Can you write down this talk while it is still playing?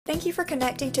Thank you for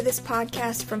connecting to this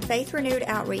podcast from Faith Renewed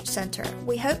Outreach Center.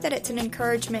 We hope that it's an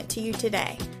encouragement to you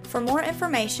today. For more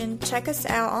information, check us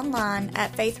out online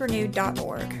at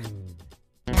faithrenewed.org.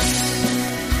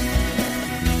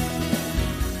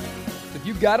 If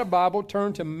you've got a Bible,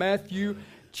 turn to Matthew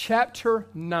chapter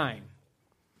 9.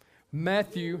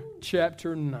 Matthew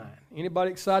chapter 9. Anybody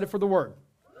excited for the Word?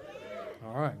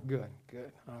 All right, good.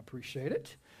 I appreciate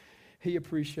it. He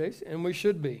appreciates it, and we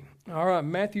should be. All right,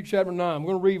 Matthew chapter 9. I'm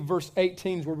going to read verse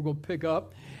 18 is where we're going to pick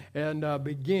up and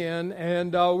begin.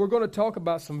 And we're going to talk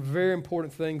about some very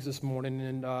important things this morning.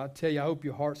 And I tell you, I hope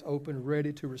your heart's open,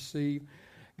 ready to receive.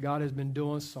 God has been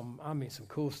doing some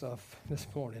cool stuff this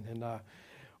morning. And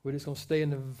we're just going to stay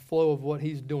in the flow of what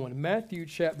He's doing. Matthew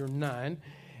chapter 9.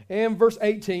 And verse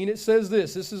 18, it says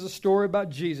this. This is a story about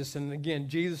Jesus. And again,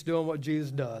 Jesus doing what Jesus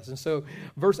does. And so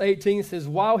verse 18 says,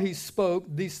 while he spoke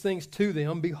these things to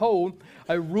them, behold,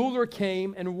 a ruler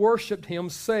came and worshipped him,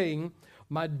 saying,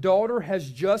 my daughter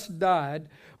has just died,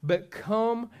 but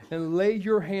come and lay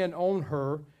your hand on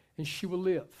her, and she will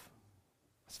live.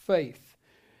 It's faith.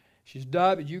 She's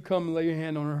died, but you come and lay your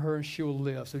hand on her, and she will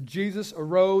live. So Jesus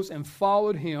arose and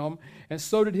followed him, and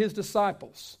so did his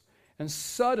disciples. And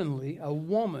suddenly, a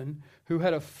woman who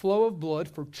had a flow of blood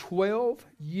for 12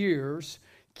 years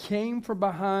came from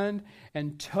behind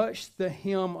and touched the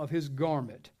hem of his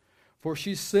garment. For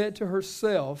she said to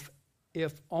herself,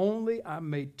 if only I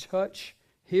may touch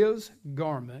his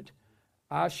garment,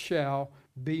 I shall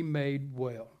be made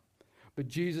well. But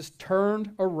Jesus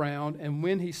turned around, and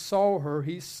when he saw her,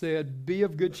 he said, be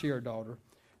of good cheer, daughter.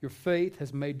 Your faith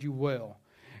has made you well.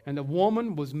 And the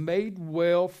woman was made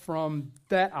well from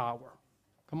that hour.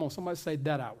 Come on, somebody say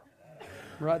that hour.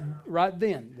 Right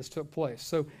then, this took place.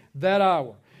 So that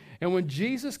hour. And when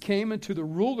Jesus came into the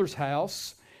ruler's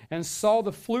house and saw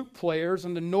the flute players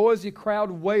and the noisy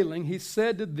crowd wailing, he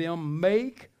said to them,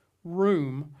 make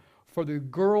room, for the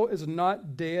girl is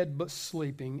not dead but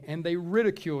sleeping. And they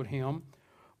ridiculed him.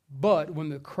 But when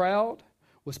the crowd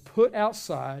was put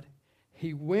outside,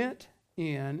 he went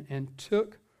in and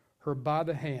took her by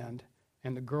the hand,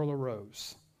 and the girl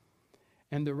arose.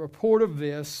 And the report of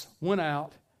this went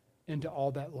out into all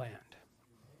that land.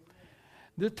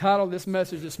 The title of this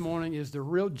message this morning is The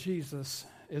Real Jesus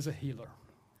is a Healer.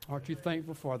 Aren't you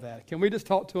thankful for that? Can we just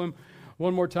talk to him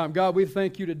one more time? God, we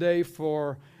thank you today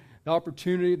for the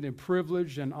opportunity, the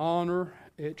privilege, and honor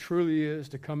it truly is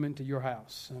to come into your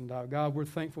house. And God, we're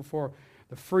thankful for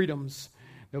the freedoms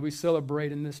that we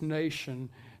celebrate in this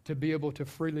nation to be able to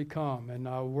freely come and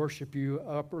worship you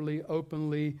openly,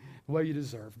 the way you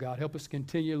deserve. God, help us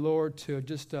continue, Lord, to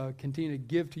just continue to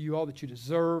give to you all that you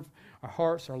deserve, our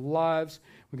hearts, our lives.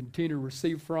 We continue to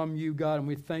receive from you, God, and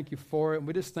we thank you for it. And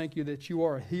we just thank you that you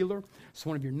are a healer. It's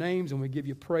one of your names, and we give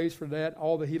you praise for that.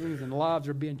 All the healings and lives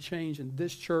are being changed in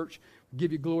this church. We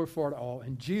give you glory for it all.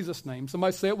 In Jesus' name.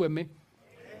 Somebody say it with me.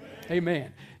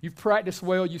 Amen. You've practiced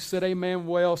well. You said amen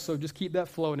well, so just keep that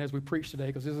flowing as we preach today,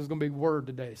 because this is going to be word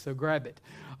today, so grab it.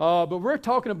 But we're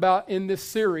talking about in this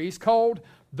series called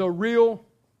The Real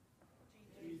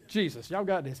Jesus. Y'all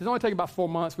got this. It's only taking about 4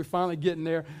 months. We're finally getting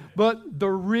there. But The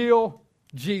Real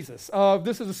Jesus.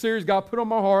 This is a series God put on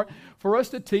my heart for us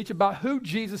to teach about who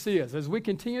Jesus is. As we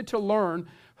continue to learn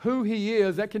who he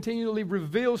is, that continually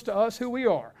reveals to us who we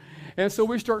are. And so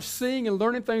we start seeing and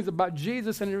learning things about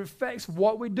Jesus, and it affects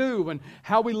what we do and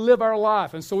how we live our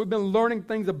life. And so we've been learning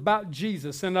things about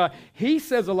Jesus. And he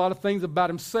says a lot of things about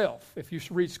himself. If you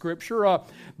read Scripture,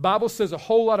 Bible says a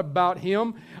whole lot about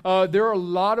him. There are a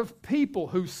lot of people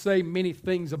who say many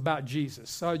things about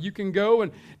Jesus. You can go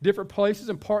in different places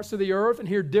and parts of the earth and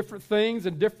hear different things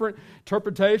and different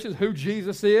interpretations of who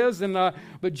Jesus is. And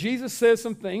but Jesus says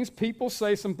some things. People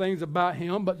say some things about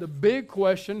him. But the big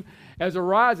question as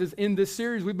arises in this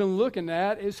series we've been looking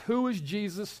at is, who is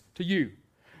Jesus to you?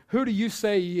 Who do you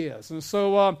say he is? And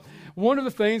so one of the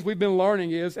things we've been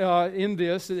learning is in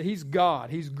this that he's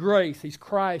God, he's grace, he's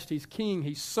Christ, he's King,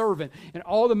 he's servant. And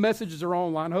all the messages are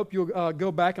online. I hope you'll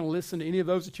go back and listen to any of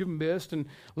those that you've missed and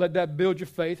let that build your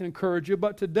faith and encourage you.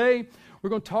 But today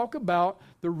we're going to talk about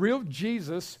the real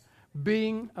Jesus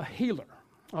being a healer.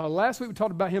 Last week we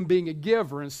talked about him being a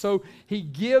giver, and so he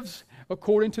gives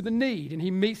according to the need, and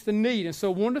he meets the need. And so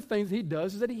one of the things he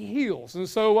does is that he heals. And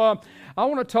so I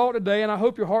want to talk today, and I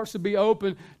hope your hearts will be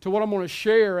open to what I'm going to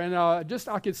share. And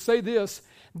I could say this,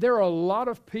 there are a lot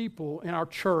of people in our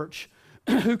church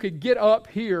who could get up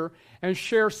here and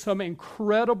share some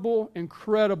incredible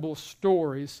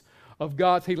stories of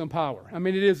God's healing power. I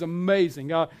mean, it is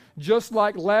amazing. Just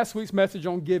like last week's message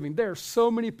on giving, there are so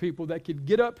many people that could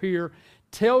get up here,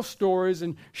 tell stories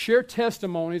and share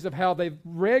testimonies of how they've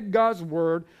read God's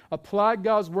Word, applied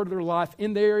God's Word to their life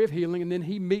in the area of healing, and then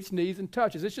He meets needs and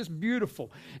touches. It's just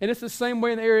beautiful. And it's the same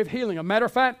way in the area of healing. A matter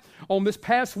of fact, on this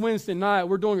past Wednesday night,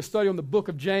 we're doing a study on the book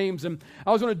of James, and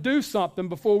I was going to do something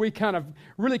before we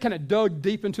really dug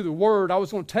deep into the Word. I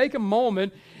was going to take a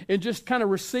moment and just kind of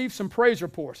receive some praise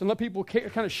reports and let people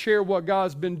kind of share what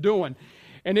God's been doing.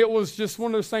 And it was just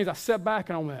one of those things I sat back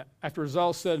and I went, after it's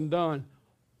all said and done,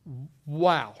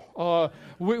 wow.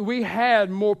 We had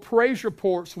more praise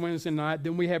reports Wednesday night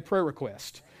than we had prayer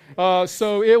requests.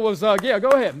 So it was, go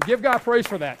ahead. Give God praise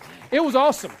for that. It was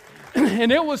awesome.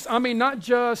 And it was, not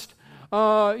just,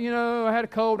 I had a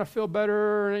cold, I feel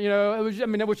better. It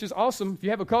was, which is awesome. If you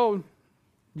have a cold,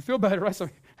 you feel better.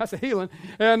 That's a healing.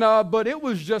 And but it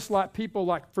was just like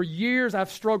people, for years I've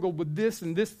struggled with this,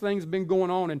 and this thing's been going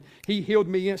on, and He healed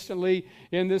me instantly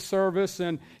in this service,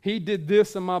 and He did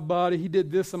this in my body, He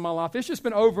did this in my life. It's just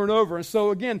been over and over. And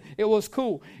so again, it was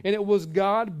cool. And it was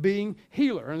God being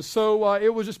healer. And so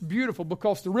it was just beautiful,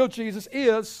 because the real Jesus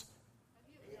is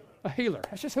a healer.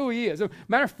 That's just who He is.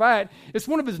 Matter of fact, it's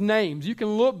one of His names. You can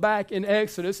look back in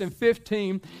Exodus in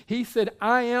 15. He said,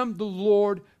 I am the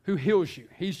Lord who heals you.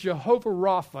 He's Jehovah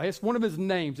Rapha. It's one of His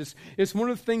names. It's one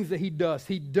of the things that He does.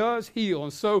 He does heal.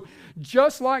 And so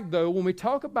just like though, when we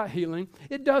talk about healing,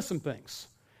 it does some things.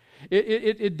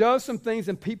 It does some things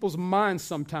in people's minds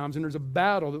sometimes, and there's a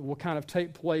battle that will kind of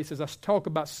take place as I talk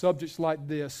about subjects like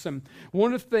this. And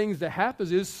one of the things that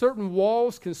happens is certain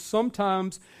walls can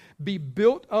sometimes be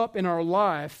built up in our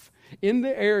life in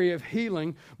the area of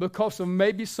healing because of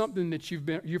maybe something that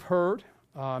you've heard,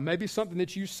 maybe something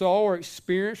that you saw or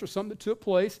experienced or something that took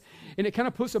place, and it kind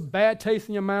of puts a bad taste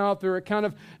in your mouth, or it kind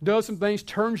of does some things,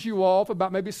 turns you off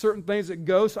about maybe certain things that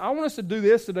go. So I want us to do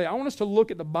this today. I want us to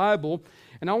look at the Bible,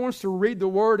 and I want us to read the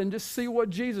Word and just see what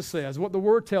Jesus says, what the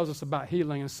Word tells us about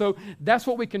healing. And so that's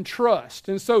what we can trust.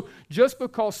 And so just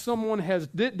because someone has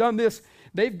done this,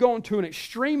 they've gone to an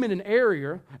extreme in an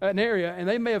area, and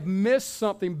they may have missed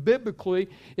something biblically,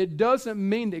 it doesn't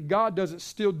mean that God doesn't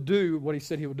still do what He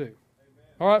said He will do.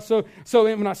 All right, so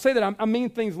when I say that, I mean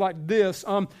things like this.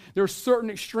 There are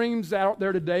certain extremes out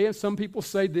there today, and some people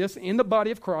say this in the body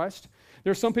of Christ.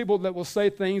 There are some people that will say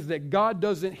things that God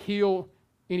doesn't heal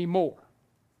anymore.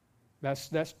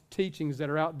 That's teachings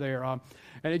that are out there. And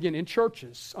again, in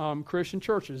churches, Christian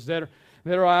churches that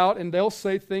are out, and they'll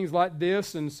say things like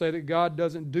this and say that God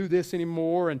doesn't do this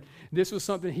anymore, and this was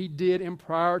something He did in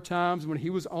prior times when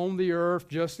He was on the earth,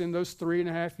 just in those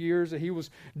 3.5 years that He was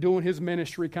doing His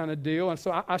ministry kind of deal. And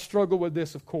so I struggle with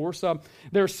this, of course.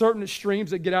 There are certain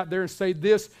extremes that get out there and say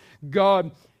this: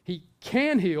 God, He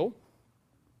can heal.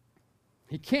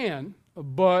 He can,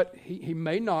 but He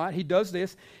may not. He does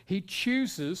this. He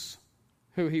chooses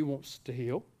who He wants to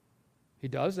heal. He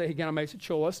does that. He kind of makes a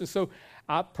choice. And so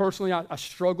I personally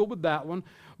struggle with that one,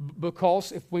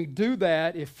 because if we do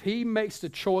that, if He makes the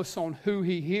choice on who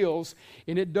He heals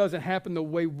and it doesn't happen the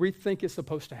way we think it's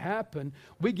supposed to happen,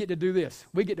 we get to do this.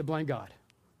 We get to blame God.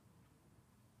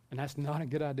 And that's not a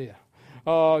good idea.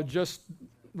 Just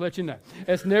let you know.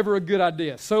 It's never a good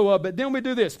idea. So, but then we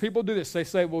do this. People do this. They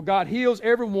say, well, God heals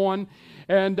everyone.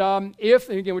 And and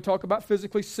again, we talk about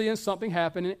physically seeing something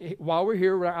happen while we're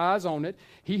here with our eyes on it.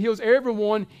 He heals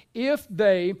everyone if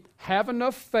they have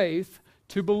enough faith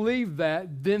to believe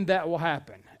that, then that will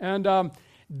happen. And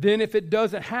then if it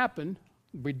doesn't happen,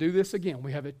 we do this again.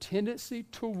 We have a tendency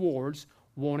towards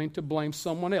wanting to blame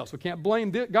someone else. We can't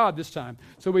blame God this time.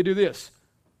 So we do this.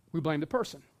 We blame the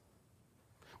person.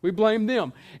 We blame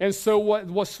them. And so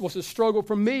what's a struggle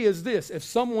for me is this. If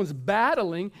someone's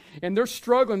battling and they're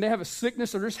struggling, they have a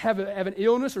sickness or just have an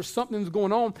illness or something's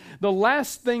going on, the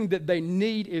last thing that they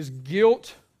need is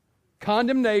guilt,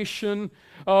 condemnation,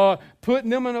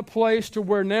 putting them in a place to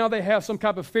where now they have some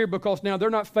type of fear because now they're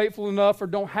not faithful enough or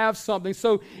don't have something.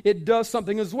 So it does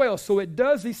something as well. So it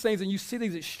does these things, and you see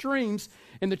these extremes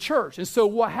in the church. And so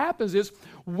what happens is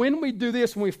when we do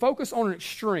this, when we focus on an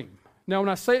extreme, now, when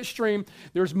I say extreme,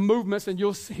 there's movements, and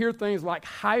you'll hear things like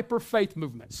hyper-faith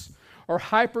movements or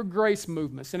hyper-grace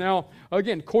movements. And now,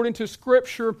 again, according to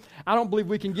Scripture, I don't believe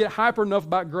we can get hyper enough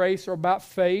about grace or about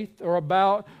faith or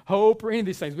about hope or any of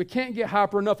these things. We can't get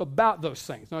hyper enough about those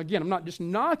things. Now, again, I'm not just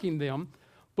knocking them,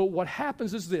 but what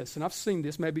happens is this, and I've seen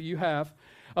this, maybe you have.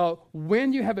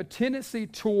 When you have a tendency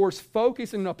towards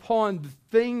focusing upon the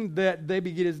thing that they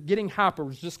begin is getting hyper,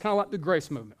 it's just kind of like the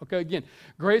grace movement. Okay, again,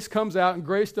 grace comes out and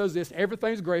grace does this.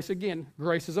 Everything's grace. Again,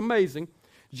 grace is amazing.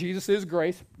 Jesus is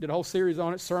grace. Did a whole series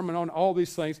on it, sermon on all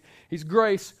these things. He's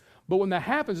grace. But when that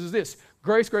happens is this,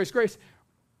 grace, grace, grace.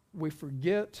 We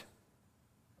forget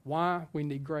why we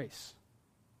need grace.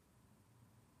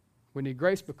 We need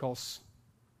grace because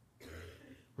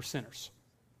we're sinners.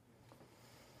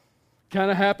 Kind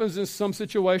of happens in some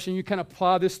situation. You kind of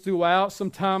apply this throughout.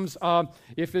 Sometimes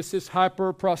if it's this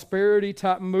hyper prosperity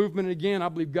type movement, again, I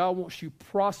believe God wants you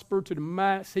prosper to the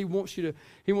max. He wants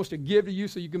to give to you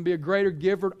so you can be a greater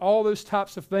giver, all those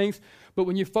types of things. But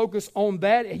when you focus on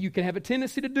that, you can have a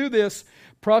tendency to do this.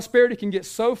 Prosperity can get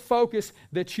so focused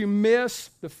that you miss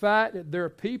the fact that there are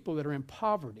people that are in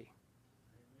poverty.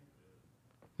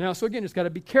 Now, so again, just got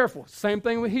to be careful. Same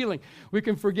thing with healing. We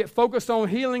can focus on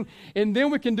healing, and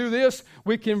then we can do this.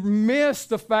 We can miss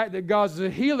the fact that God's a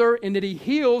healer and that He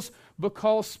heals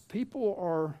because people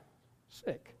are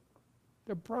sick.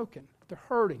 They're broken. They're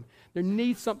hurting. They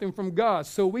need something from God.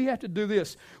 So we have to do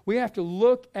this. We have to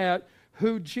look at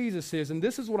who Jesus is. And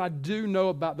this is what I do know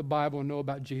about the Bible and know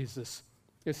about Jesus,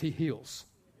 is He heals.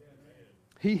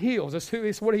 He heals.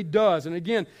 It's what He does. And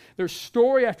again, there's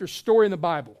story after story in the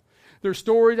Bible. There's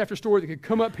stories after story that could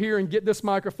come up here and get this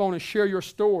microphone and share your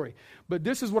story. But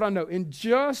this is what I know. In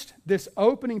just this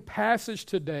opening passage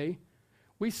today,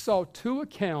 we saw 2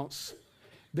 accounts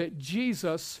that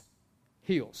Jesus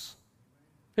heals.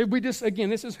 This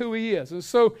is who He is. And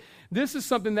so this is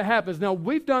something that happens. Now,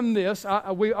 we've done this.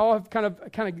 We all have kind of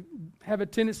have a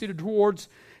tendency towards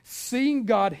seeing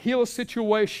God heal a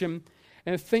situation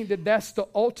and think that that's the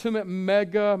ultimate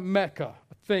mecca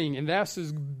thing, and that's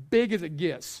as big as it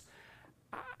gets.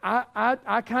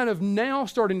 I kind of now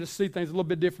starting to see things a little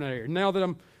bit different here. Now that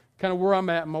I'm kind of where I'm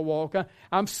at in my walk,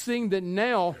 I'm seeing that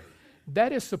now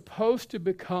that is supposed to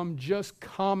become just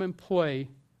common play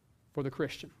for the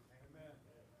Christian.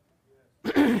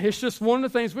 It's just one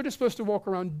of the things we're just supposed to walk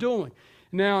around doing.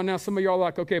 Now some of y'all are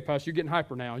like, okay, Pastor, you're getting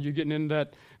hyper now. You're getting into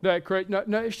that crazy.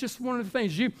 No, it's just one of the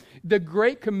things. The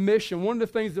Great Commission, one of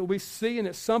the things that we see and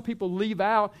that some people leave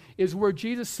out is where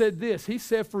Jesus said this. He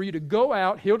said for you to go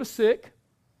out, heal the sick,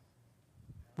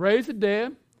 raise the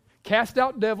dead, cast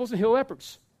out devils, and heal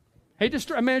lepers. It's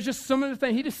just some of the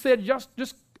things. He just said,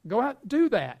 just go out and do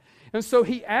that. And so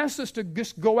He asked us to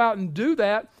just go out and do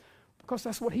that because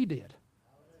that's what He did.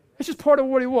 It's just part of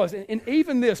what He was. And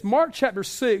even this, Mark chapter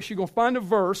 6, you're going to find a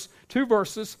verse, 2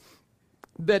 verses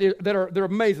they're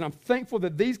amazing. I'm thankful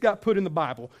that these got put in the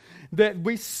Bible, that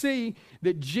we see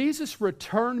that Jesus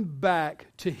returned back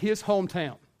to His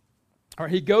hometown. All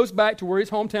right, He goes back to where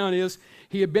His hometown is.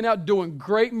 He had been out doing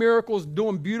great miracles,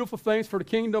 doing beautiful things for the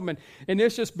kingdom, and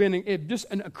it's just been just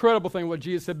an incredible thing what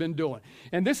Jesus had been doing.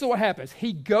 And this is what happens.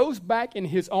 He goes back in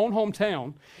His own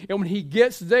hometown, and when He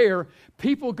gets there,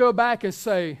 people go back and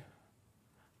say,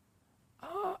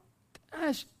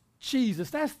 that's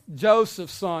Jesus. That's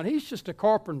Joseph's son. He's just a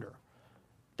carpenter.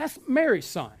 That's Mary's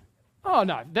son. Oh,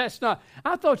 no, that's not.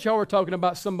 I thought y'all were talking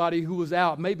about somebody who was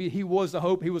out. Maybe he was the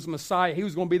hope. He was the Messiah. He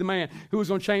was going to be the man who was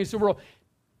going to change the world.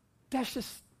 That's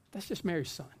just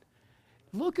Mary's son.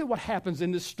 Look at what happens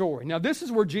in this story. Now, this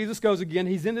is where Jesus goes again.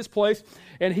 He's in this place,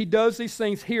 and He does these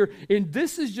things here. And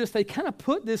this is just, they kind of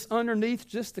put this underneath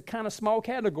just the kind of small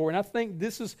category. And I think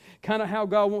this is kind of how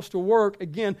God wants to work.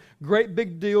 Again, great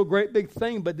big deal, great big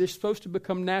thing, but this is supposed to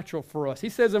become natural for us. He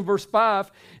says in verse 5,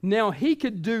 now He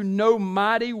could do no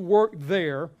mighty work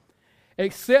there,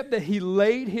 except that He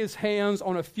laid His hands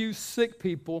on a few sick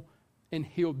people and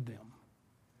healed them.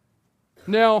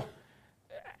 Now,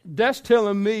 that's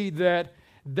telling me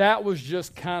that was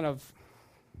just kind of,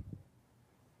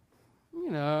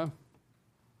 I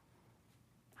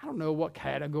don't know what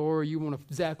category you want to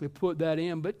exactly put that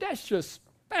in, but that's just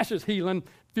healing.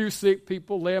 A few sick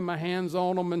people, laying my hands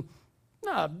on them, and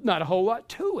not a whole lot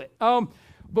to it.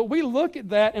 But we look at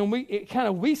that and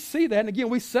we see that, and again,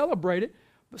 we celebrate it,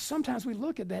 but sometimes we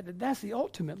look at that's the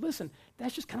ultimate. Listen,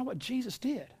 that's just kind of what Jesus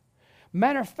did.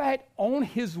 Matter of fact, on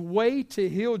His way to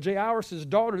heal Jairus'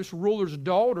 daughter, this ruler's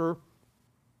daughter,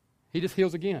 He just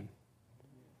heals again.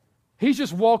 He's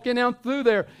just walking down through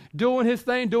there, doing His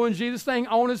thing, doing Jesus' thing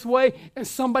on His way, and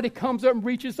somebody comes up and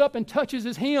reaches up and touches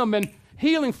His hem, and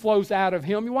healing flows out of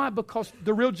him. Why? Because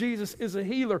the real Jesus is a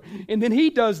healer. And then He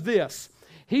does this.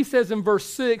 He says in verse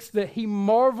 6 that He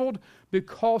marveled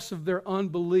because of their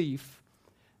unbelief.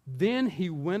 Then He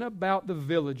went about the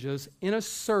villages in a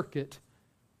circuit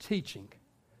teaching.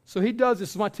 So He does this.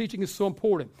 This is why teaching is so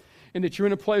important. And that you're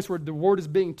in a place where the Word is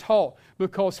being taught,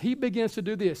 because He begins to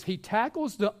do this. He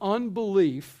tackles the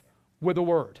unbelief with the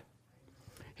Word.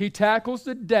 He tackles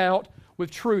the doubt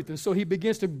with truth. And so He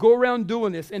begins to go around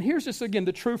doing this. And here's just, again,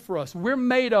 the truth for us. We're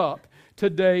made up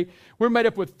today. We're made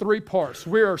up with 3 parts.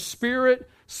 We are spirit,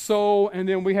 soul, and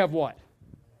then we have what?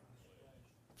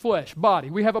 flesh, body.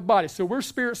 We have a body. So we're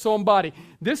spirit, soul, and body.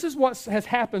 This is what has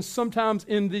happened sometimes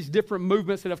in these different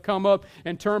movements that have come up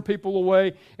and turned people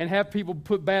away and have people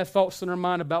put bad thoughts in their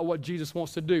mind about what Jesus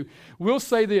wants to do. We'll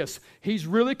say this. He's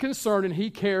really concerned and he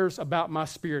cares about my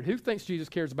spirit. Who thinks Jesus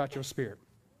cares about your spirit?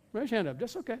 Raise your hand up.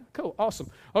 That's okay. Cool.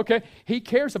 Awesome. Okay. He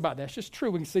cares about that. It's just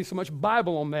true. We can see so much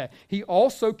Bible on that. He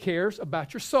also cares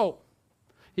about your soul.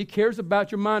 He cares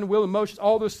about your mind, will, emotions,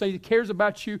 all those things. He cares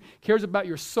about you, cares about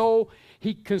your soul.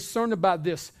 He's concerned about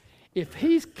this. If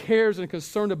he cares and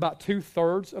concerned about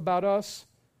 2/3 about us,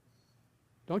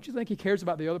 don't you think he cares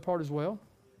about the other part as well?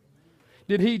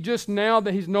 Did he just now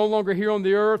that he's no longer here on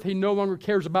the earth, he no longer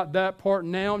cares about that part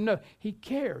now? No, he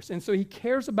cares. And so he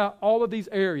cares about all of these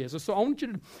areas. And so I want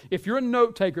you to, if you're a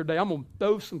note taker today, I'm going to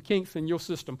throw some kinks in your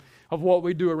system of what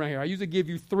we do around here. I usually give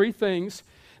you 3 things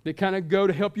that kind of go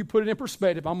to help you put it in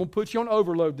perspective. I'm going to put you on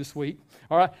overload this week.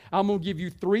 All right? I'm going to give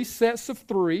you 3 sets of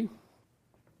 3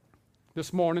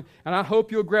 this morning, and I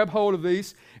hope you'll grab hold of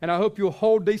these, and I hope you'll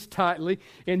hold these tightly,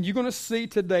 and you're going to see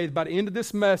today, by the end of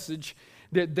this message,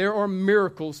 that there are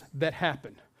miracles that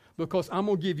happen, because I'm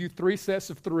going to give you 3 sets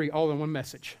of 3 all in one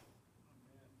message.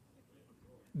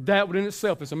 That in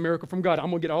itself is a miracle from God. I'm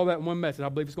going to get all that in one message. I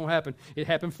believe it's going to happen. It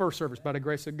happened first service by the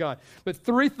grace of God. But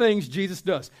 3 things Jesus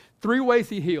does. 3 ways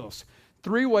he heals.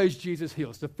 3 ways Jesus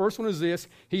heals. The first one is this.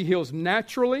 He heals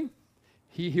naturally,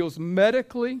 he heals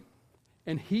medically,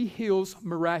 and he heals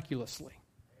miraculously.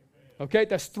 Okay,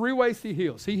 that's 3 ways he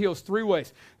heals. He heals 3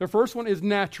 ways. The first one is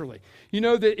naturally. You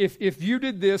know that if you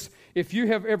did this, if you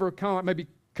have ever kind of maybe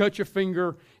cut your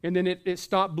finger and then it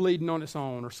stopped bleeding on its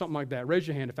own or something like that, raise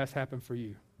your hand if that's happened for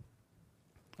you.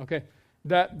 Okay,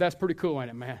 that's pretty cool, ain't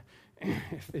it, man?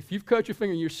 If you've cut your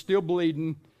finger and you're still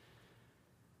bleeding,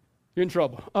 you're in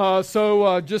trouble.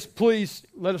 So just please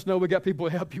let us know. We got people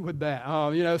to help you with that.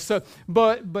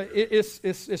 But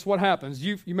it's what happens.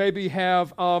 You maybe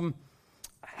have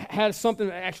had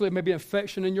something, actually maybe an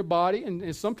infection in your body,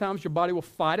 and sometimes your body will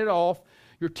fight it off.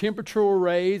 Your temperature will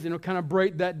raise, and it'll kind of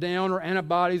break that down, or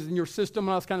antibodies in your system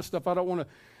and all this kind of stuff. I don't want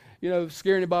to,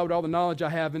 scare anybody with all the knowledge I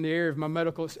have in the area of my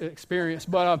medical experience,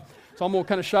 but so I'm going to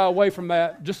kind of shy away from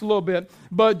that just a little bit.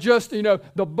 But just,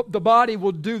 the body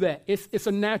will do that. It's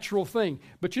a natural thing.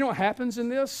 But you know what happens in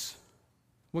this?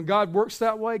 When God works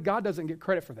that way, God doesn't get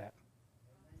credit for that.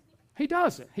 He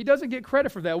doesn't. He doesn't get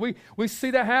credit for that. We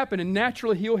see that happen, and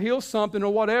naturally he'll heal something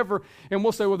or whatever, and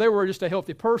we'll say, well, they were just a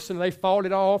healthy person. They fought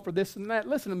it off or this and that.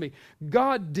 Listen to me.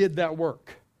 God did that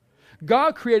work.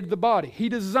 God created the body. He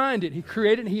designed it. He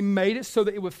created it. He made it so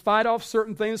that it would fight off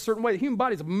certain things a certain way. The human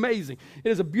body is amazing. It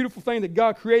is a beautiful thing that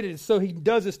God created, so he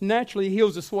does this naturally. He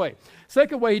heals this way.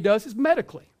 Second way he does is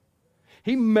medically.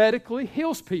 He medically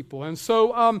heals people. And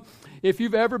so if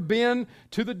you've ever been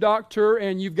to the doctor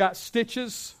and you've got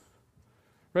stitches,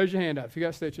 raise your hand up if you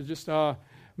got stitches. Just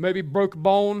maybe broke a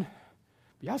bone.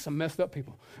 Y'all some messed up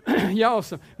people.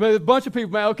 But a bunch of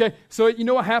people, okay. So you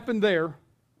know what happened there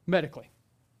medically?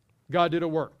 God did a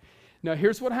work. Now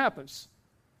here's what happens.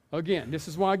 Again, this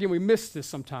is why, we miss this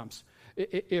sometimes.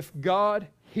 If God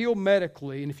healed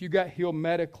medically, and if you got healed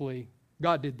medically,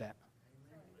 God did that.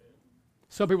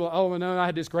 Some people, I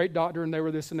had this great doctor, and they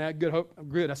were this and that. Good,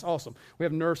 that's awesome. We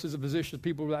have nurses and physicians,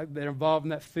 people that are involved in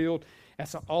that field.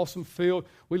 That's an awesome field.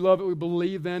 We love it. We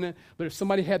believe in it. But if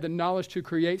somebody had the knowledge to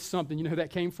create something, you know who that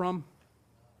came from?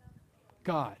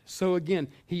 God. So again,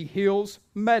 he heals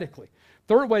medically.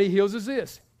 Third way he heals is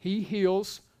this. He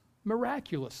heals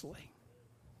miraculously.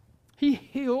 He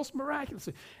heals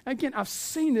miraculously. Again, I've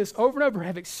seen this over and over,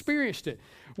 have experienced it,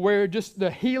 where just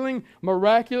the healing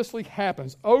miraculously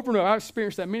happens over and over. I've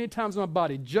experienced that many times in my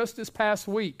body. Just this past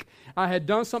week, I had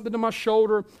done something to my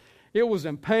shoulder. It was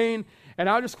in pain, and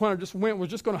I was just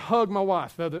going to hug my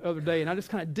wife the other day, and I just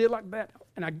kind of did like that,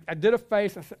 and I did a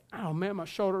face. I said, oh, man, my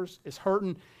shoulder is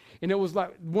hurting, and it was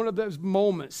like one of those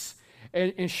moments,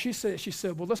 and she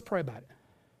said, well, let's pray about it.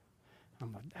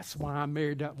 I'm like, that's why I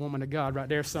married that woman of God right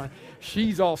there, son.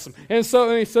 She's awesome. And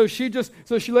so she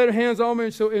laid her hands on me,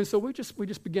 and so we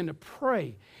just began to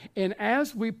pray. And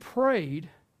as we prayed,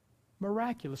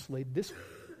 miraculously, this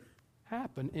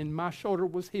happened, and my shoulder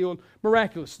was healed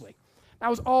miraculously. That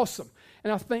was awesome.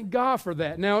 And I thank God for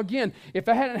that. Now, again, if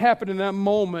that hadn't happened in that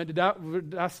moment,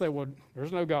 did I say, well,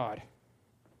 there's no God?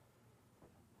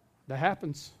 That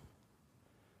happens.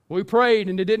 We prayed,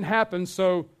 and it didn't happen,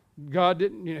 so God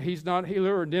didn't, he's not a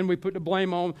healer. And then we put the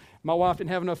blame on my wife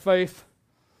didn't have enough faith.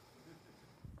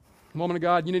 Woman of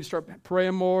God, you need to start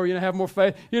praying more, have more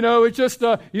faith. It's just,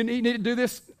 you need to do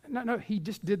this. No, he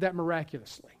just did that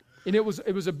miraculously. And it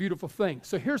was a beautiful thing.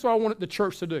 So here's what I wanted the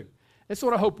church to do. That's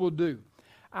what I hope we'll do.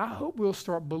 I hope we'll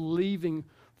start believing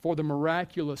for the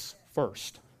miraculous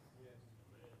first.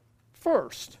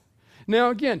 first.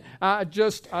 Now, again,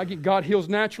 God heals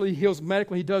naturally, He heals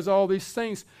medically, He does all these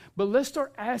things. But let's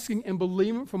start asking and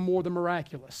believing for more than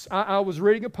miraculous. I was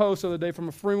reading a post the other day from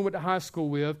a friend we went to high school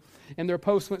with, and their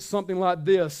post went something like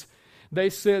this. They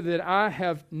said that I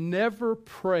have never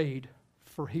prayed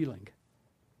for healing.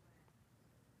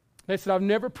 They said, I've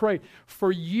never prayed.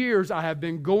 For years, I have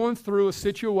been going through a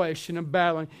situation and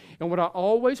battling, and what I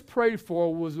always prayed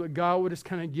for was that God would just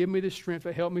kind of give me the strength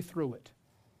to help me through it.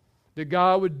 That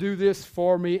God would do this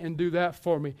for me and do that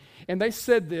for me. And they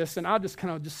said this, and I just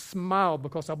kind of just smiled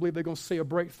because I believe they're going to see a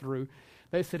breakthrough.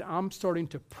 They said, I'm starting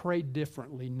to pray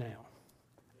differently now.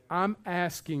 I'm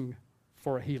asking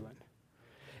for a healing.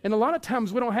 And a lot of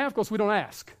times we don't have because we don't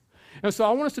ask. And so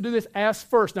I want us to do this ask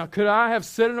first. Now, could I have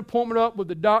set an appointment up with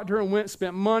the doctor and went,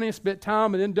 spent money, spent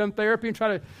time, and then done therapy and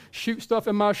try to shoot stuff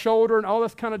in my shoulder and all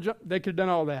this kind of junk? They could have done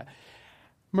all that.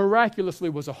 Miraculously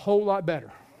was a whole lot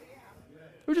better.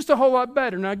 It was just a whole lot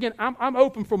better. Now, again, I'm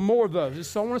open for more of those.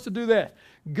 So I want us to do that.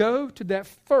 Go to that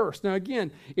first. Now,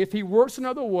 again, if He works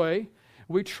another way,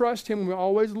 we trust Him and we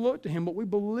always look to Him, but we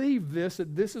believe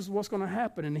that this is what's going to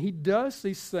happen. And He does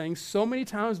these things so many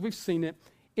times we've seen it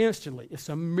instantly. It's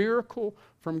a miracle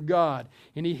from God,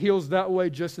 and He heals that way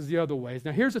just as the other ways.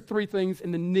 Now, here's the three things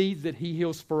and the needs that He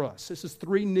heals for us. This is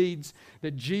three needs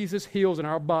that Jesus heals in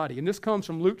our body, and this comes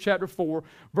from Luke chapter 4,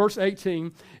 verse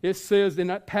 18. It says in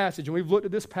that passage, and we've looked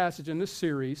at this passage in this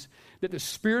series, that the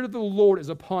Spirit of the Lord is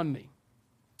upon me.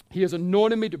 He has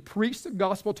anointed me to preach the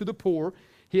gospel to the poor.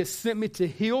 He has sent me to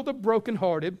heal the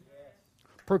brokenhearted,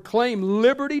 proclaim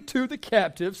liberty to the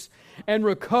captives, and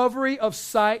recovery of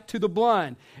sight to the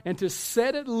blind, and to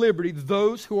set at liberty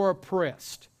those who are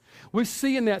oppressed. We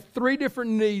see in that three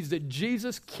different needs that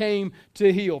Jesus came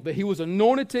to heal, that He was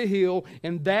anointed to heal,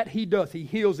 and that He does. He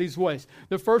heals these ways.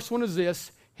 The first one is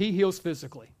this: He heals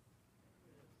physically.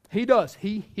 He does.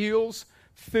 He heals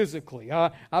physically.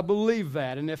 I believe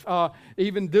that. And if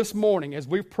even this morning, as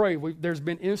we've prayed, there's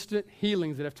been instant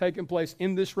healings that have taken place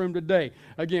in this room today.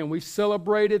 Again, we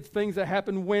celebrated things that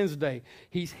happened Wednesday.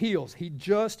 He heals. He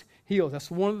just heals. That's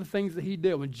one of the things that He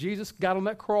did. When Jesus got on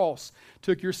that cross,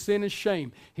 took your sin and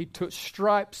shame, He took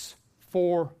stripes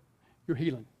for your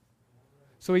healing.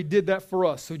 So He did that for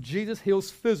us. So Jesus heals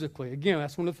physically. Again,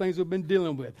 that's one of the things we've been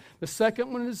dealing with. The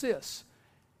second one is this: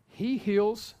 He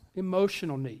heals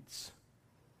emotional needs.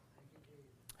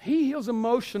 He heals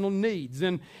emotional needs.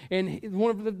 And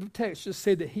one of the texts just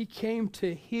said that He came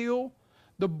to heal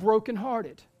the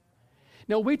brokenhearted.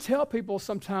 Now, we tell people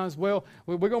sometimes, well,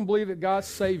 we're going to believe that God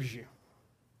saves you.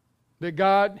 That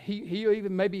God, He'll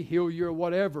even maybe heal you or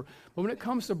whatever. But when it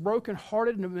comes to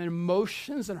brokenhearted and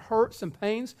emotions and hurts and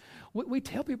pains, we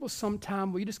tell people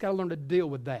sometimes, well, you just got to learn to deal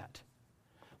with that.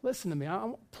 Listen to me.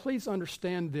 Please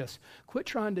understand this. Quit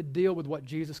trying to deal with what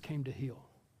Jesus came to heal.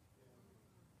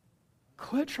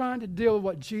 Quit trying to deal with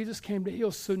what Jesus came to heal.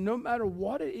 So no matter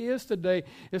what it is today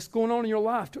that's going on in your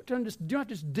life, do not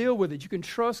just deal with it. You can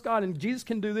trust God, and Jesus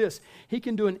can do this. He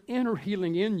can do an inner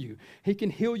healing in you. He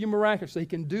can heal you miraculously. He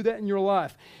can do that in your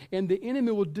life. And the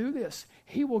enemy will do this.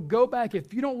 He will go back.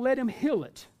 If you don't let him heal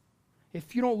it,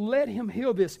 if you don't let him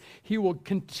heal this, he will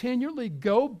continually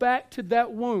go back to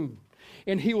that wound.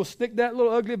 And he will stick that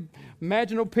little ugly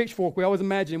imaginal pitchfork we always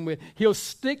imagine him with. He'll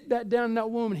stick that down in that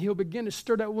wound, and he'll begin to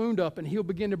stir that wound up, and he'll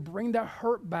begin to bring that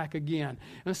hurt back again.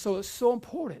 And so it's so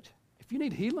important. If you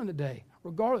need healing today,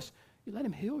 regardless, you let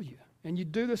him heal you. And you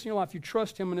do this in your life. You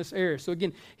trust him in this area. So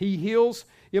again, he heals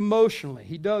emotionally.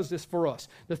 He does this for us.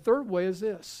 The third way is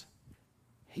this: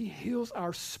 he heals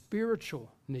our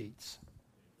spiritual needs.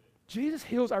 Jesus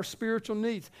heals our spiritual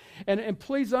needs. And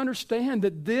please understand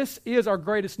that this is our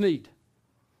greatest need.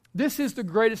 This is the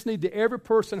greatest need that every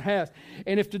person has.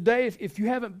 And if you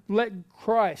haven't let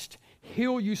Christ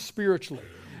heal you spiritually,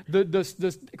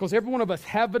 because every one of us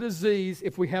have a disease,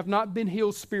 if we have not been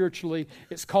healed spiritually,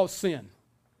 it's called sin.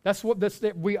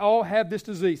 We all have this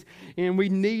disease, and we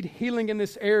need healing in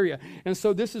this area. And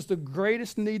so this is the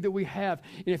greatest need that we have.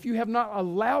 And if you have not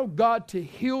allowed God to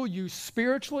heal you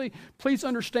spiritually, please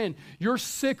understand, you're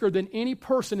sicker than any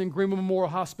person in Greenville Memorial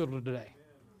Hospital today.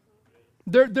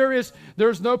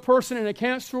 There's no person in a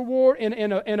cancer ward, in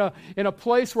a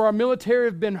place where our military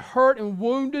have been hurt and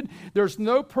wounded. There's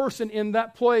no person in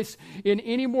that place in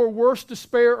any more worse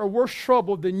despair or worse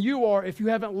trouble than you are if you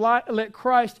haven't let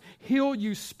Christ heal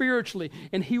you spiritually.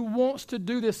 And he wants to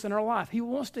do this in our life. He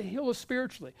wants to heal us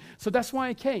spiritually. So that's why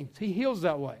he came. He heals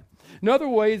that way. Another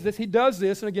way is that he does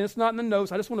this, and again, it's not in the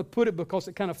notes. I just want to put it because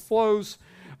it kind of flows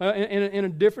in a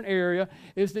different area,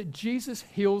 is that Jesus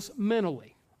heals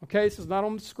mentally. Okay, this is not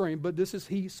on the screen, but this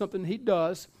is something he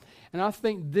does. And I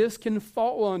think this can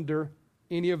fall under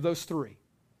any of those three.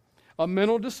 a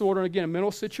mental disorder, again, a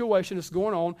mental situation that's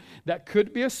going on, that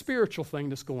could be a spiritual thing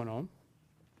that's going on.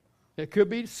 It could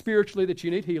be spiritually that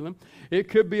you need healing. It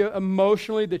could be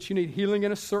emotionally that you need healing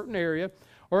in a certain area,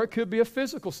 or it could be a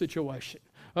physical situation.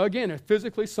 Again, if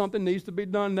physically something needs to be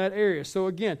done in that area. So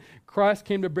again, Christ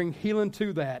came to bring healing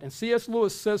to that. And C.S.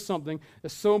 Lewis says something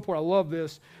that's so important. I love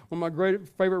this. One of my great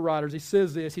favorite writers, he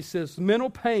says this. He says, mental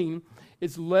pain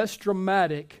is less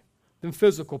dramatic than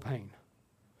physical pain,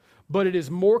 but it is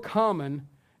more common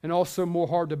and also more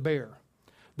hard to bear.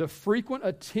 The frequent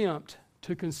attempt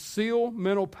to conceal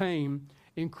mental pain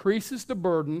increases the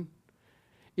burden.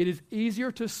 It is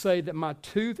easier to say that my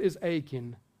tooth is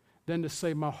aching than to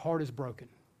say my heart is broken.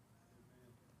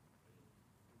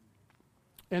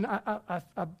 And I've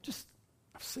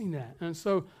seen that. And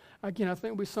so, again, I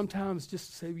think we sometimes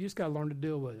just say, you just got to learn to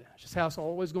deal with it. It's just how it's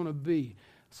always going to be.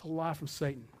 It's a lie from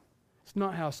Satan. It's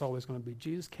not how it's always going to be.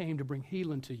 Jesus came to bring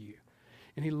healing to you.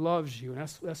 And he loves you. And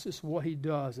that's just what he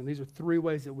does. And these are three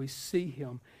ways that we see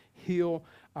him heal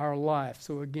our life.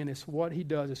 So again, it's what he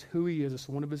does. It's who he is. It's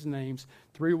one of his names.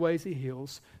 Three ways he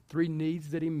heals. Three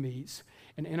needs that he meets.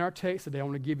 And in our text today, I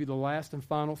want to give you the last and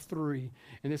final three.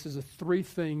 And this is the three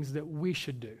things that we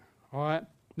should do. All right?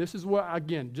 This is what,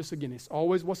 again, it's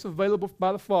always what's available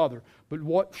by the Father. But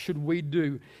what should we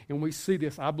do? And we see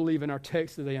this, I believe, in our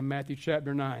text today in Matthew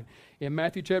chapter 9. In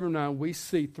Matthew chapter 9, we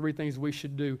see three things we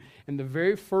should do. And the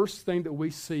very first thing that we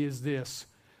see is this.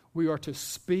 We are to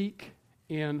speak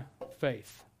in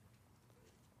faith.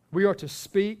 We are to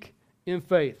speak in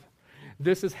faith.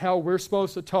 This is how we're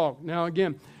supposed to talk. Now,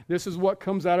 again, this is what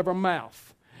comes out of our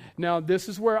mouth. Now, this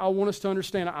is where I want us to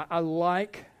understand. I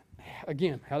like,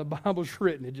 again, how the Bible's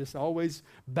written. It just always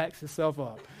backs itself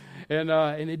up. And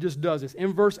it just does this.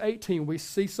 In verse 18, we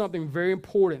see something very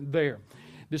important there.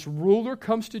 This ruler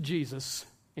comes to Jesus,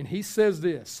 and he says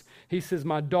this. He says,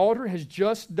 my daughter has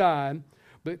just died,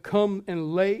 but come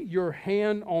and lay your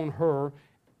hand on her,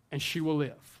 and she will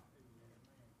live.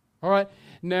 All right?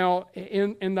 Now,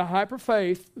 in the hyper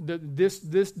faith,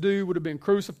 this dude would have been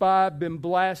crucified, been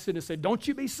blasted, and said, don't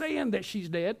you be saying that she's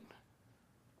dead.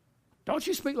 Don't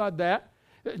you speak like that.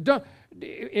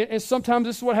 And sometimes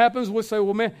this is what happens. We'll say,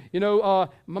 well, man,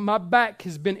 my back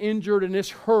has been injured and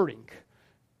it's hurting.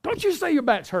 Don't you say your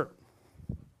back's hurt.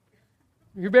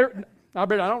 You better... I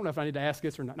don't know if I need to ask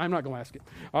this or not. I'm not going to ask it.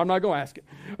 I'm not going to ask it.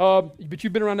 But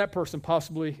you've been around that person,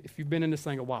 possibly, if you've been in this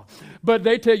thing a while. But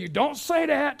they tell you, don't say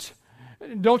that.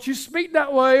 Don't you speak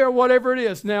that way or whatever it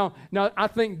is. Now I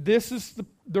think this is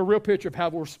the real picture of how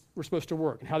we're supposed to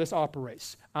work and how this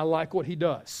operates. I like what he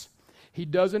does. He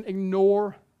doesn't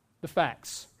ignore the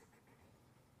facts,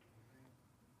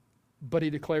 but he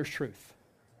declares truth.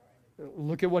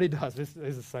 Look at what he does. This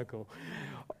is so cool.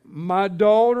 My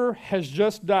daughter has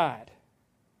just died.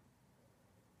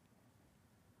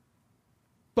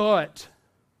 But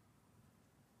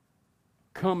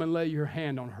come and lay your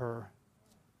hand on her,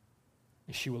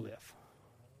 and she will live.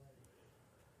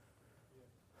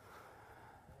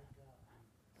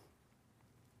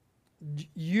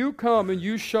 You come and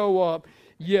you show up,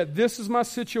 yeah, this is my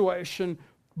situation,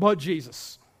 but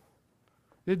Jesus.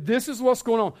 This is what's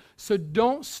going on. So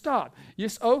don't stop.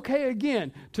 It's okay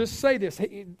again to say this.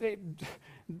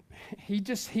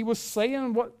 He was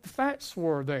saying what the facts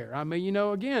were there. I mean,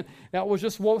 again, that was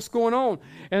just what's going on.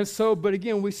 And so, but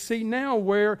again, we see now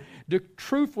where the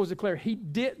truth was declared. He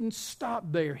didn't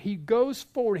stop there. He goes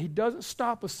forward. He doesn't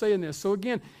stop us saying this. So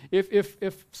again,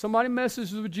 if somebody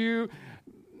messes with you,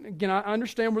 again, I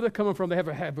understand where they're coming from. They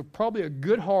have probably a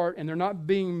good heart, and they're not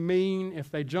being mean if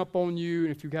they jump on you.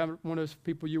 And if you have one of those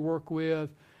people you work with,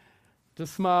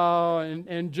 just smile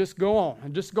and just go on.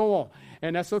 And just go on.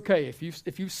 And that's okay if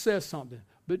you said something.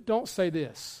 But don't say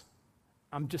this,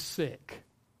 I'm just sick.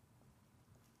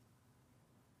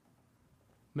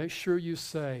 Make sure you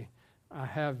say, I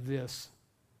have this,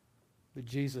 but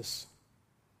Jesus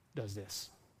does this.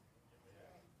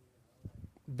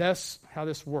 That's how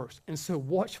this works. And so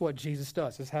watch what Jesus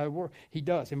does. That's how it works. He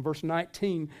does. In verse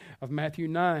 19 of Matthew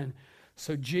 9,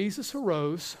 so Jesus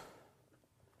arose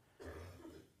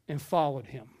and followed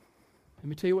him. Let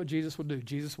me tell you what Jesus will do.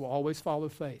 Jesus will always follow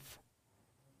faith.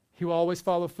 He will always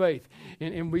follow faith.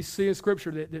 And we see in Scripture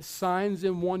that signs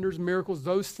and wonders, miracles,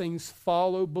 those things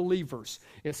follow believers.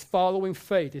 It's following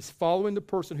faith. It's following the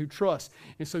person who trusts.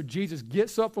 And so Jesus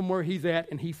gets up from where he's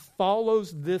at and he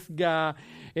follows this guy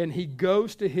and he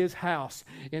goes to his house.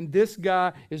 And this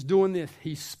guy is doing this.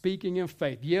 He's speaking in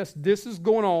faith. Yes, this is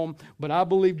going on, but I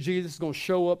believe Jesus is going to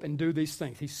show up and do these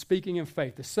things. He's speaking in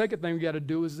faith. The second thing we got to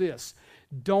do is this.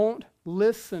 Don't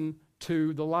listen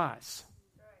to the lies.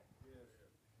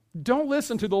 Don't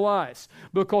listen to the lies,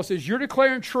 because as you're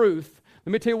declaring truth,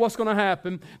 Let me tell you what's going to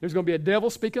happen. There's going to be a devil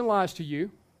speaking lies to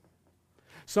you.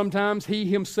 Sometimes he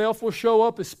himself will show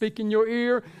up and speak in your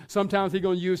ear. Sometimes he's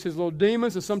going to use his little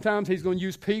demons, and sometimes he's going to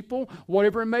use people,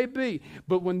 whatever it may be.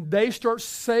 But when they start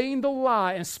saying the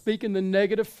lie and speaking the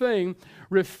negative thing,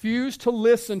 refuse to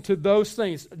listen to those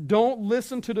things. Don't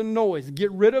listen to the noise.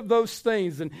 Get rid of those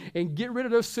things and get rid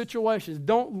of those situations.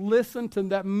 Don't listen to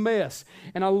that mess.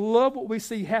 And I love what we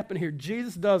see happen here.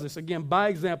 Jesus does this, again, by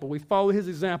example. We follow his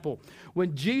example.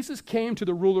 When Jesus came to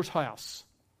the ruler's house,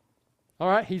 all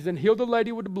right, he's then healed the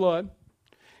lady with the blood,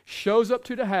 shows up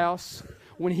to the house.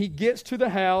 When he gets to the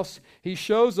house, he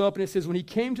shows up, and it says, when he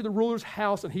came to the ruler's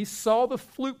house and he saw the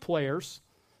flute players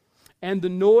and the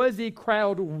noisy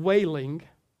crowd wailing,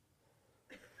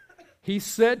 he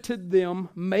said to them,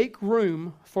 make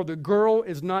room, for the girl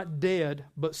is not dead,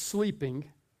 but sleeping.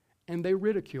 And they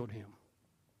ridiculed him.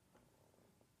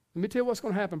 Let me tell you what's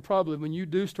going to happen probably when you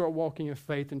do start walking in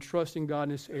faith and trusting God in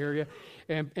this area,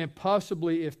 and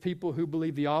possibly if people who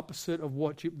believe the opposite of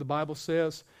what the Bible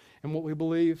says and what we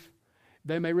believe,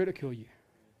 they may ridicule you.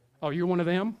 Oh, you're one of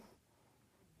them?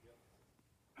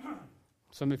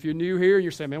 Some if you're new here and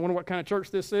you're saying, man, I wonder what kind of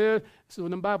church this is. This is one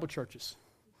of them Bible churches.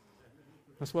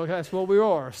 That's what we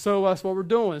are. So that's what we're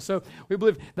doing. So we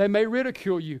believe they may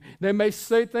ridicule you. They may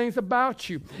say things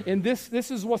about you. And this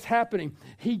is what's happening.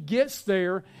 He gets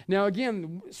there. Now,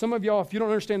 again, some of y'all, if you don't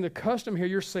understand the custom here,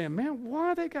 you're saying, man,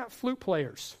 why they got flute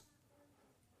players?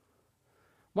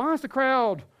 Why is the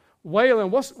crowd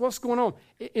wailing? What's going on?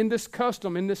 In this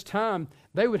custom, in this time,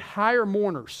 they would hire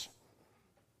mourners.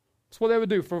 That's what they would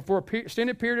do. For a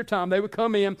extended period of time, they would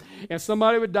come in, and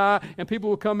somebody would die, and people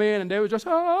would come in, and they would just,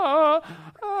 and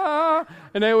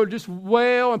they would just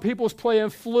wail, and people was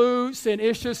playing flutes, and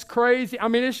it's just crazy. I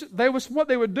mean, that was what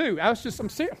they would do. I'm serious.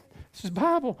 This is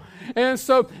Bible. And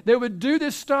so they would do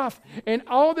this stuff, and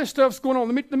all this stuff's going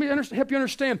on. Let me help you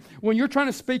understand. When you're trying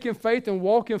to speak in faith and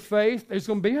walk in faith, there's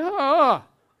going to be,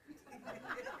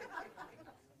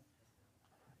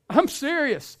 I'm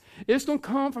serious. It's going to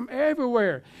come from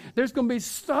everywhere. There's going to be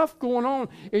stuff going on.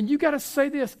 And you got to say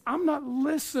this, I'm not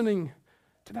listening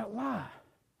to that lie.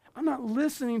 I'm not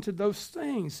listening to those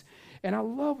things. And I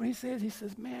love what he says. He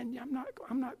says, man,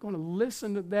 I'm not going to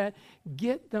listen to that.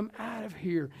 Get them out of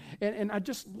here. And I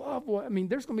just love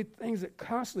there's going to be things that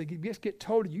constantly just get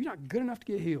told to you, you're not good enough to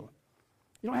get healed.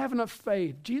 You don't have enough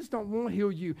faith. Jesus don't want to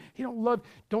heal you. He don't love.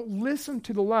 Don't listen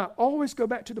to the lie. Always go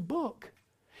back to the book.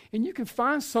 And you can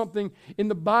find something in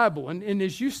the Bible. And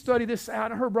as you study this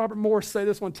out, I heard Robert Morris say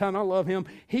this one time. I love him.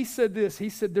 He said this. He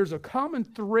said there's a common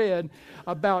thread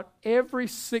about every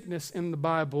sickness in the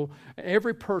Bible,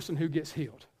 every person who gets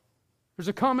healed. There's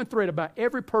a common thread about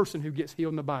every person who gets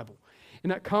healed in the Bible.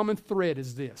 And that common thread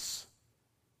is this.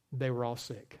 They were all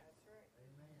sick.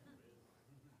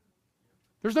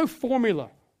 There's no formula.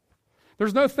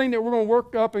 There's no thing that we're going to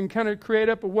work up and kind of create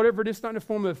up or whatever it is, not in the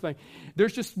form of the thing.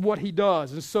 There's just what he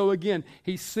does. And so again,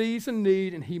 he sees a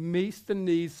need and he meets the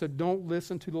need, so don't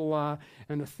listen to the lie.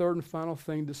 And the third and final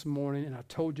thing this morning, and I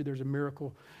told you there's a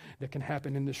miracle that can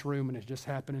happen in this room, and it's just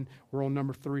happening. We're on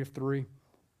number 3 of 3.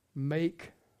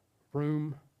 Make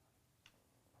room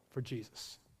for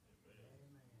Jesus.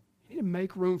 You need to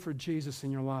make room for Jesus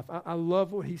in your life. I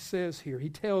love what he says here. He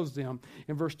tells them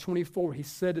in verse 24, he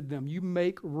said to them, you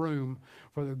make room,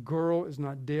 for the girl is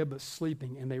not dead but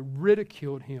sleeping. And they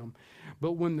ridiculed him.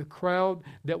 But when the crowd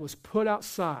that was put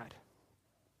outside,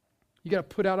 you got to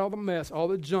put out all the mess, all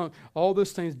the junk, all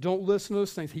those things. Don't listen to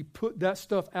those things. He put that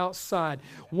stuff outside.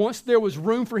 Once there was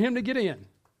room for him to get in,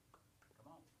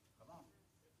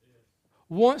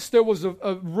 once there was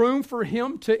a room for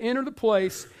him to enter the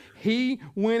place, he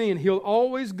went in. He'll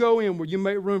always go in where you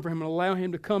make room for him and allow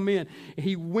him to come in.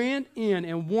 He went in,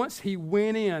 and once he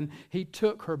went in, he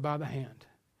took her by the hand.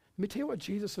 Let me tell you what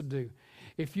Jesus will do.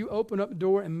 If you open up the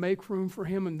door and make room for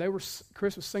him, and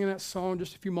Chris was singing that song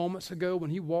just a few moments ago,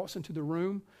 when he walks into the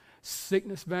room,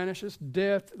 sickness vanishes,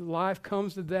 death, life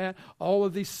comes to that, all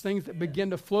of these things that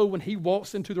begin to flow when he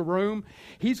walks into the room.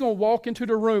 He's going to walk into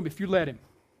the room if you let him.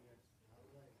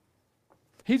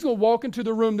 He's going to walk into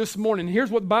the room this morning.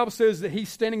 Here's what the Bible says, that he's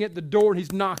standing at the door and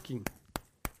he's knocking.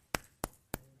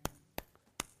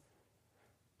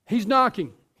 He's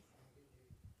knocking.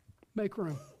 Make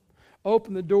room.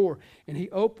 Open the door. And he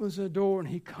opens the door and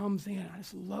he comes in. I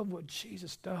just love what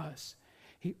Jesus does.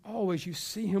 He always, you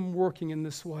see him working in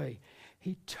this way.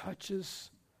 He touches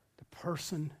the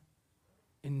person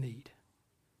in need.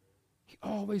 He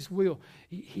always will.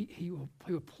 He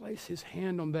will place his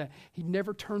hand on that. He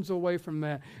never turns away from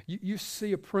that. You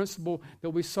see a principle that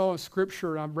we saw in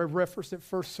Scripture, and I referenced at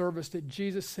first service, that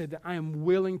Jesus said that I am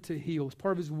willing to heal. It's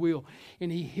part of his will.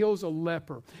 And he heals a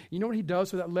leper. You know what he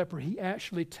does with that leper? He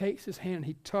actually takes his hand,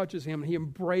 he touches him, and he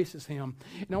embraces him.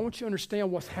 And I want you to understand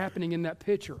what's happening in that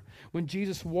picture when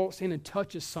Jesus walks in and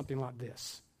touches something like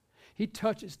this. He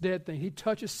touches dead things. He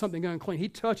touches something unclean. He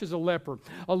touches a leper.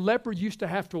 A leper used to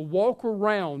have to walk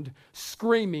around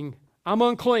screaming, I'm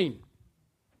unclean.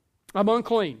 I'm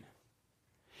unclean.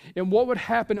 And what would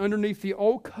happen underneath the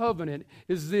old covenant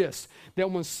is this,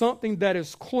 that when something that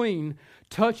is clean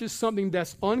touches something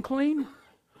that's unclean,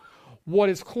 what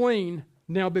is clean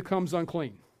now becomes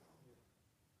unclean.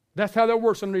 That's how that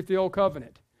works underneath the old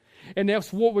covenant. And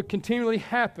that's what would continually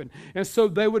happen. And so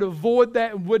they would avoid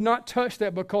that and would not touch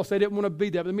that because they didn't want to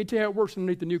be there. But let me tell you how it works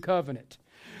underneath the new covenant.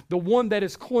 The one that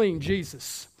is clean,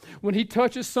 Jesus, when he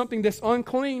touches something that's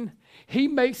unclean, he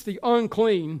makes the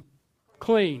unclean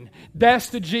clean.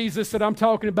 That's the Jesus that I'm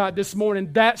talking about this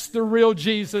morning. That's the real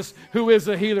Jesus who is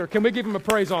a healer. Can we give him a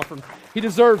praise offering? He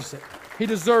deserves it. He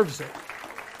deserves it.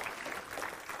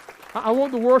 I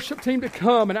want the worship team to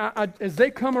come, and as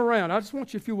they come around, I just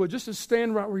want you, if you would, just to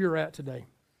stand right where you're at today.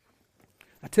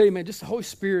 I tell you, man, just the Holy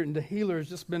Spirit and the healer has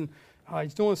just been,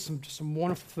 he's doing some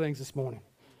wonderful things this morning.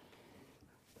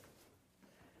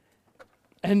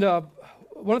 And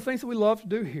one of the things that we love to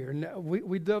do here, and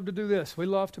we love to do this, we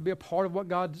love to be a part of what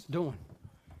God's doing.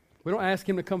 We don't ask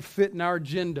him to come fit in our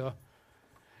agenda.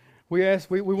 We want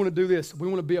to do this. We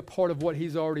want to be a part of what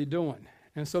he's already doing.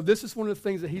 And so this is one of the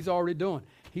things that he's already doing.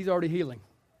 He's already healing.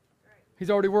 He's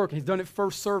already working. He's done it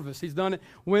first service. He's done it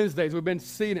Wednesdays. We've been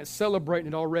seeing it, celebrating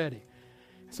it already.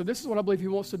 So this is what I believe he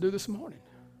wants to do this morning.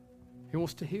 He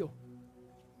wants to heal.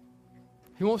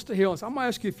 He wants to heal. So I'm going to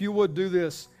ask you if you would do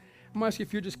this. I'm going to ask you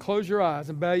if you just close your eyes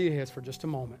and bow your heads for just a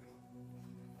moment.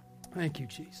 Thank you,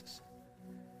 Jesus.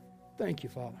 Thank you,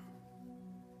 Father.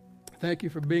 Thank you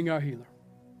for being our healer.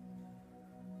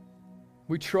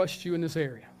 We trust you in this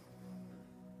area.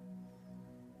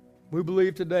 We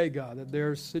believe today, God, that there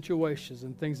are situations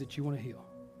and things that you want to heal.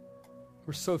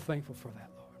 We're so thankful for that,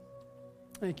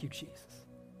 Lord. Thank you, Jesus.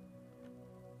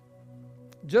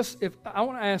 I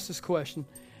want to ask this question.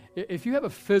 If you have a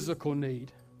physical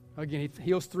need, again, he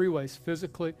heals three ways: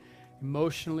 physically,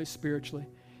 emotionally, spiritually.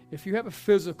 If you have a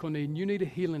physical need and you need a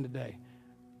healing today,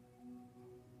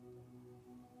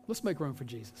 let's make room for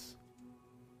Jesus.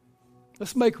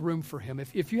 Let's make room for him.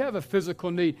 If you have a physical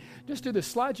need, just do this.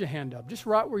 Slide your hand up, just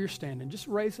right where you're standing. Just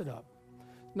raise it up.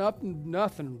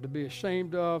 Nothing to be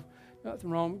ashamed of.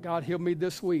 Nothing wrong. God healed me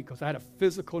this week because I had a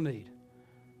physical need.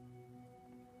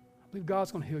 I believe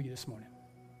God's going to heal you this morning.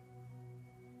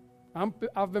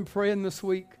 I've been praying this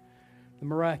week the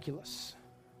miraculous.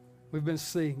 We've been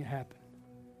seeing it happen.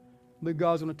 I believe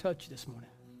God's going to touch you this morning.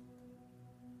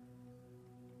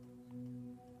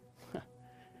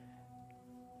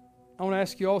 I want to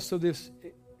ask you also this.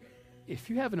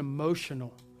 If you have an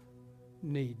emotional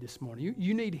need this morning,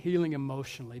 you need healing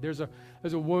emotionally. There's a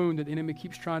wound that the enemy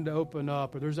keeps trying to open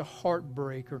up, or there's a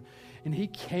heartbreak, and he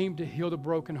came to heal the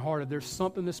brokenhearted. There's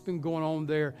something that's been going on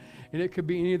there, and it could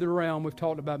be any of the realm. We've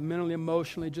talked about mentally,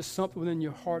 emotionally, just something within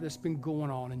your heart that's been going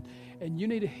on, and you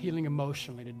need a healing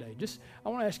emotionally today. I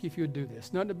want to ask you if you would do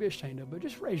this. Nothing to be ashamed of, but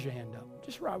just raise your hand up,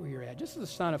 just right where you're at, just as a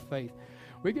sign of faith.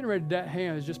 We're getting ready, that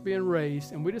hand is just being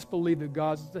raised, and we just believe that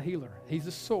God's the healer. He's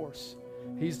the source.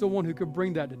 He's the one who could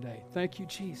bring that today. Thank you,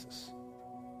 Jesus.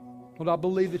 Lord, I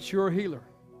believe that you're a healer.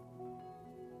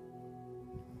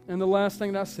 And the last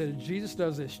thing that I said is Jesus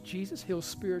does this. Jesus heals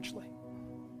spiritually.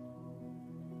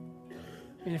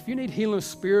 And if you need healing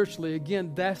spiritually,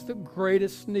 again, that's the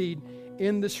greatest need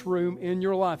in this room, in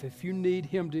your life, if you need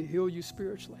him to heal you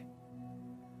spiritually.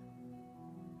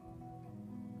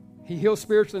 He heals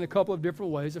spiritually in a couple of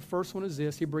different ways. The first one is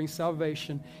this: he brings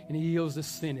salvation and he heals the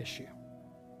sin issue.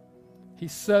 He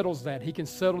settles that. He can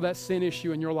settle that sin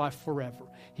issue in your life forever.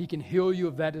 He can heal you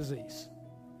of that disease.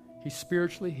 He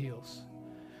spiritually heals.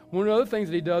 One of the other things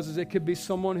that he does is it could be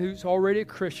someone who's already a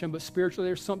Christian, but spiritually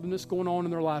there's something that's going on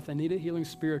in their life. They need a healing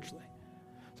spiritually.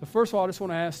 So first of all, I just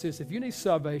want to ask this. If you need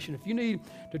salvation, if you need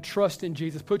to trust in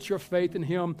Jesus, put your faith in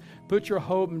him, put your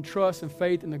hope and trust and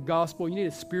faith in the gospel, you need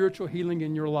a spiritual healing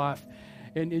in your life,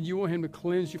 and you want him to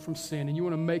cleanse you from sin, and you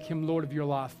want to make him Lord of your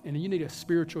life, and you need a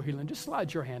spiritual healing, just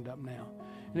slide your hand up now.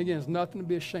 And again, there's nothing to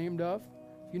be ashamed of.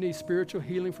 If you need spiritual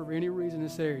healing for any reason in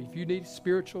this area, if you need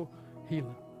spiritual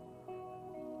healing.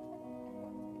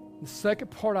 The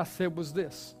second part I said was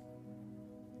this.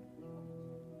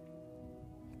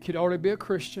 You could already be a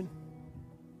Christian.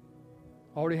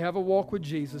 already have a walk with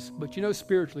Jesus, but you know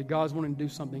spiritually God's wanting to do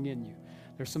something in you.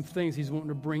 There's some things he's wanting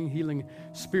to bring healing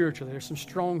spiritually. There's some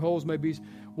strongholds, maybe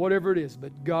whatever it is,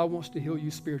 but God wants to heal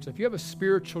you spiritually. If you have a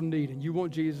spiritual need and you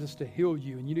want Jesus to heal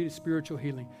you and you need a spiritual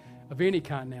healing of any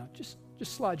kind now, just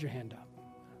slide your hand up.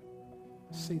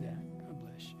 See that. God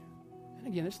bless you. And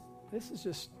again, this is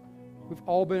just, we've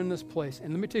all been in this place.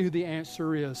 And let me tell you who the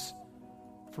answer is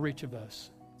for each of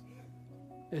us.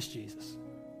 It's Jesus.